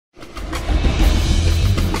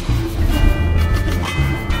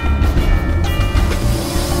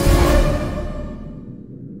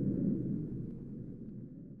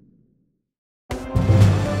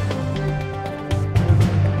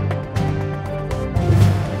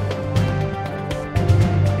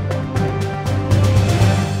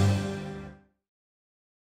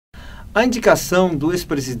A indicação do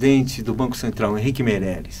ex-presidente do Banco Central Henrique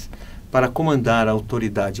Meirelles para comandar a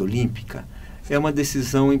Autoridade Olímpica é uma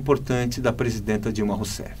decisão importante da presidenta Dilma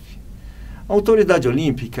Rousseff. A Autoridade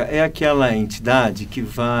Olímpica é aquela entidade que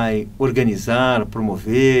vai organizar,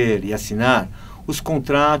 promover e assinar os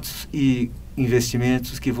contratos e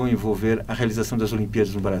investimentos que vão envolver a realização das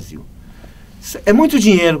Olimpíadas no Brasil. É muito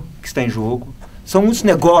dinheiro que está em jogo, são muitos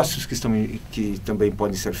negócios que também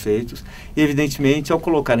podem ser feitos, e evidentemente, ao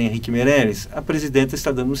colocar Henrique Meirelles, a presidenta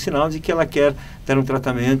está dando um sinal de que ela quer dar um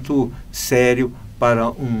tratamento sério para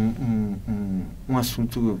um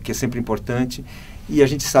assunto que é sempre importante. E a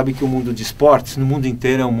gente sabe que o mundo de esportes, no mundo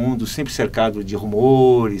inteiro, é um mundo sempre cercado de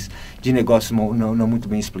rumores, de negócios não muito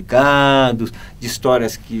bem explicados, de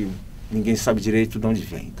histórias que ninguém sabe direito de onde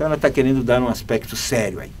vem. Então ela está querendo dar um aspecto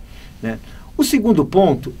sério aí, né? O segundo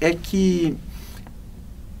ponto é que,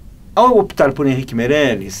 ao optar por Henrique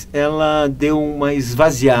Meirelles, ela deu uma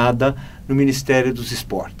esvaziada no Ministério dos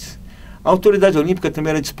Esportes. A Autoridade Olímpica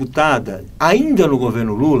também era disputada, ainda no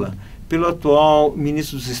governo Lula, pelo atual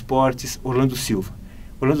ministro dos Esportes, Orlando Silva.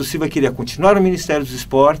 Orlando Silva queria continuar no Ministério dos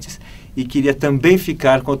Esportes e queria também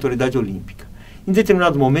ficar com a Autoridade Olímpica. Em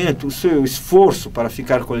determinado momento, o seu esforço para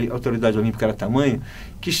ficar com a Autoridade Olímpica era tamanho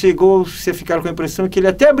que chegou-se a ficar com a impressão que ele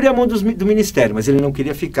até abria mão do Ministério, mas ele não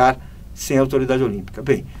queria ficar sem a Autoridade Olímpica.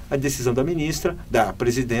 Bem, a decisão da ministra, da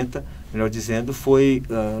presidenta, melhor dizendo, foi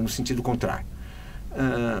no sentido contrário.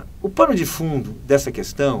 O pano de fundo dessa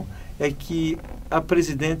questão é que a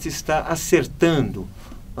presidenta está acertando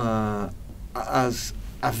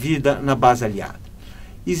a vida na base aliada.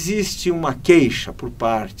 Existe uma queixa por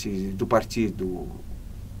parte do Partido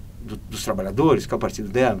dos Trabalhadores, que é o partido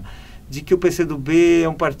dela, de que o PCdoB é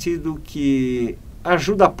um partido que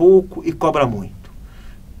ajuda pouco e cobra muito.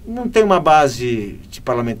 Não tem uma base de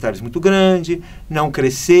parlamentares muito grande, não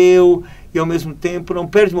cresceu e, ao mesmo tempo, não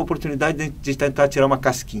perde uma oportunidade de tentar tirar uma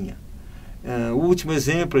casquinha. O último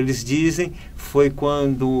exemplo, eles dizem, foi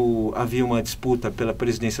quando havia uma disputa pela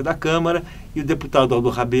presidência da Câmara e o deputado Aldo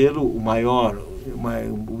Rabelo, o maior,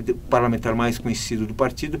 o parlamentar mais conhecido do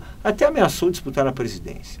partido, até ameaçou disputar a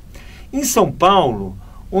presidência. Em São Paulo,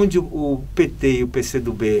 onde o PT e o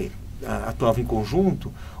PCdoB atuavam em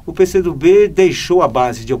conjunto, o PCdoB deixou a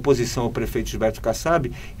base de oposição ao prefeito Gilberto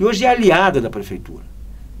Kassab e hoje é aliada da prefeitura.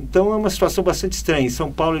 Então é uma situação bastante estranha. Em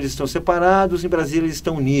São Paulo eles estão separados, em Brasília eles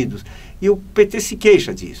estão unidos. E o PT se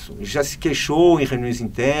queixa disso. Já se queixou em reuniões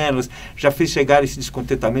internas, já fez chegar esse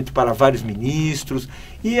descontentamento para vários ministros.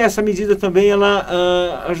 E essa medida também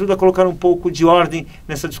ela ajuda a colocar um pouco de ordem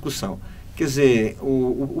nessa discussão. Quer dizer,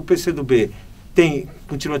 o PCdoB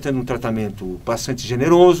continua tendo um tratamento bastante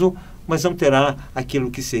generoso, mas não terá aquilo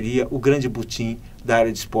que seria o grande butim da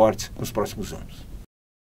área de esportes nos próximos anos.